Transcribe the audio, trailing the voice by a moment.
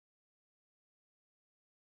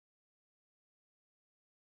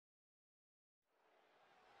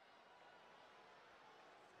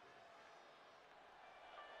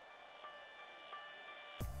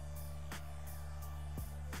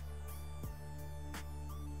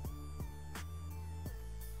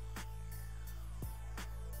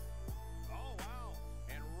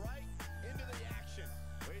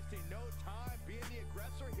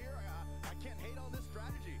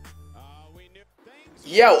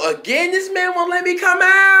Yo, again, this man won't let me come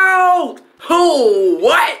out. Who?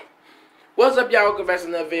 What? What's up, y'all? Welcome back to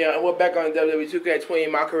another video, and we're back on WWE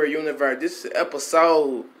 2K20 My Career Universe. This is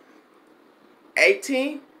episode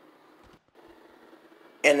 18.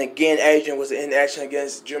 And again, Adrian was in action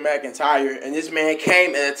against Drew McIntyre, and this man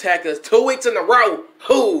came and attacked us 2 weeks in a row.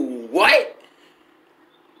 Who? What?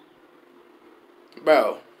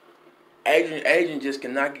 Bro, Adrian just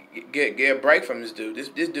cannot get a break from this dude. This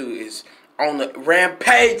dude is on the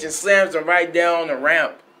rampage and slams him right down on the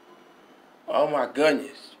ramp. Oh my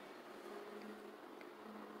goodness.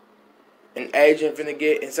 And Adrian finna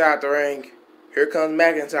get inside the ring. Here comes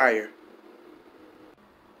McIntyre.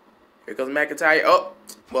 Here comes McIntyre. Oh,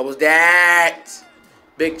 what was that?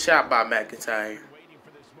 Big chop by McIntyre.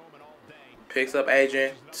 Picks up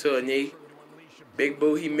Adrian to a knee. Big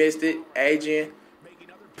boot, he missed it. Adrian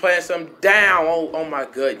playing some down. Oh my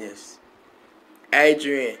goodness.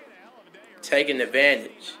 Adrian taking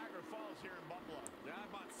advantage.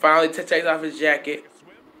 Finally takes off his jacket.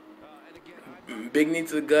 Big knee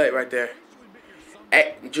to the gut right there.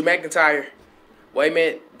 Hey, Drew McIntyre. Wait a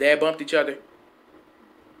minute. They bumped each other.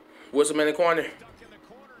 Whistle in the corner.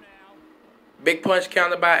 Big punch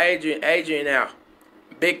countered by Adrian. Adrian now.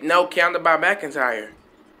 Big no countered by McIntyre.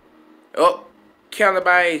 Oh, countered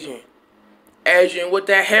by Adrian. Adrian with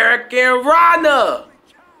that Hurricane Rana.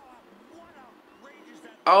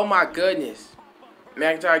 Oh my goodness.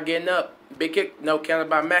 McIntyre getting up. Big kick. No countered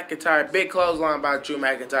by McIntyre. Big clothesline by Drew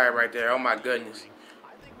McIntyre right there. Oh my goodness.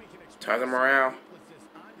 Turns him around.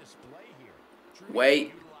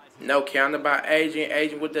 Wait. No counter by Adrian.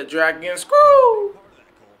 Adrian with the dragon screw.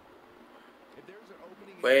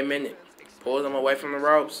 Wait a minute. Pulls him away from the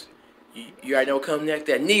ropes. You already know what comes next.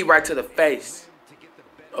 That knee right to the face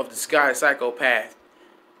of the Sky Psychopath.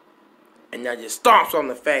 And now just stomps on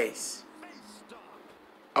the face.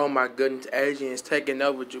 Oh my goodness. Adrian is taking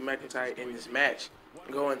over Drew McIntyre in this match.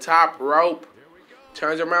 Going top rope.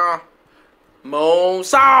 Turns around.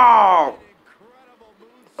 Moonsault.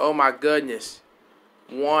 Oh my goodness.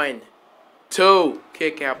 1, 2.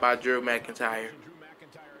 Kick out by Drew McIntyre.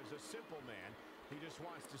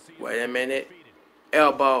 Wait a minute.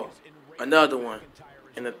 Elbow. Another one.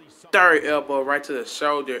 And the third elbow right to the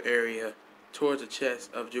shoulder area towards the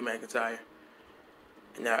chest of Drew McIntyre.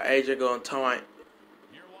 And now Adrian going to taunt.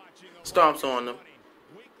 Stomps on him.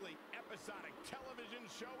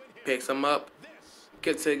 Picks him up.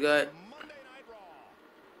 Kicks to the gut.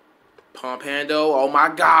 Pump handle. Oh my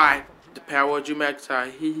God. The power of Drew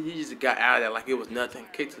McIntyre. He just got out of there like it was nothing.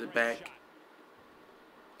 Kick to the back.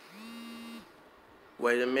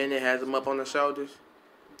 Wait a minute. Has him up on the shoulders.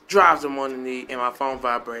 Drives him on the knee. And my phone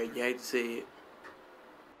vibrates. You hate to see it.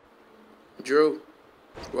 Drew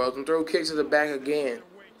rolls him through. Kicks to the back again.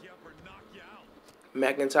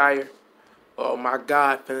 McIntyre. Oh my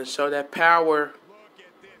God. Finna show that power.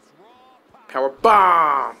 Power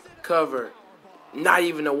bomb. Cover. Not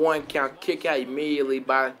even a 1 count. Kick out immediately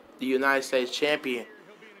by the United States champion.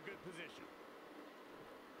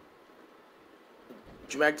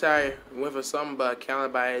 Drew McIntyre went for something but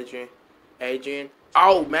countered by Adrian. Adrian.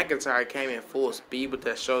 Oh, McIntyre came in full speed with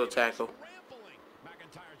that shoulder tackle.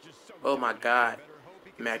 Oh my God.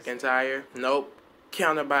 McIntyre. Nope.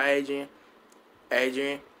 Countered by Adrian.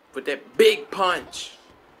 Adrian with that big punch.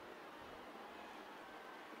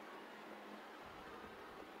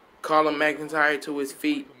 Calling McIntyre to his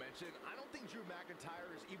feet.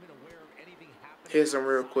 Hits him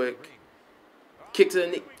real quick. Kick to the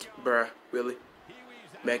knee. Bruh, really?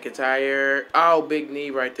 McIntyre. Oh, big knee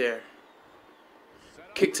right there.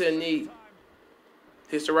 Kick to the knee.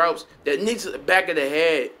 Hits the ropes. That knee to the back of the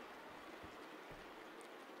head.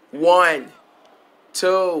 1,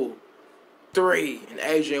 2, 3. And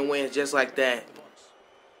Adrian wins just like that.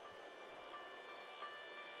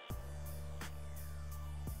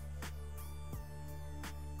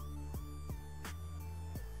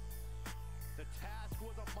 The task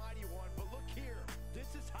was a mighty one, but look here. This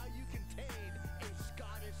is how you contain a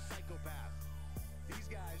Scottish psychopath. These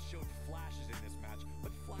guys showed flashes in this match,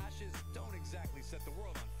 but flashes don't exactly set the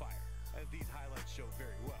world on fire, as these highlights show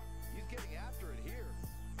very well. He's getting after it here.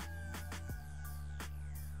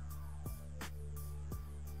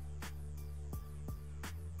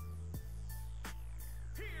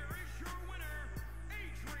 Here is your winner,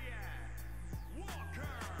 Adrian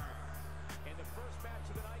Walker. And the first match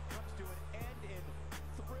of the night comes to an end in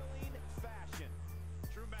thrilling fashion.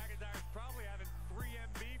 Drew McIntyre's probably having 3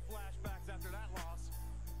 MB flashbacks after that loss.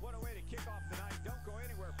 What a way to kick off the night. Don't go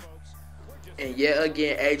anywhere, folks. And yet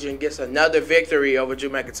again, Adrian gets another victory over Drew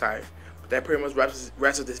McIntyre. But that pretty much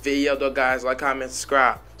wraps up this video, though, guys. Like, comment,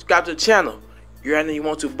 subscribe. Subscribe to the channel. You already know you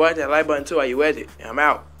want to, but that like button too while you at it. And I'm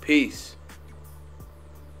out. Peace.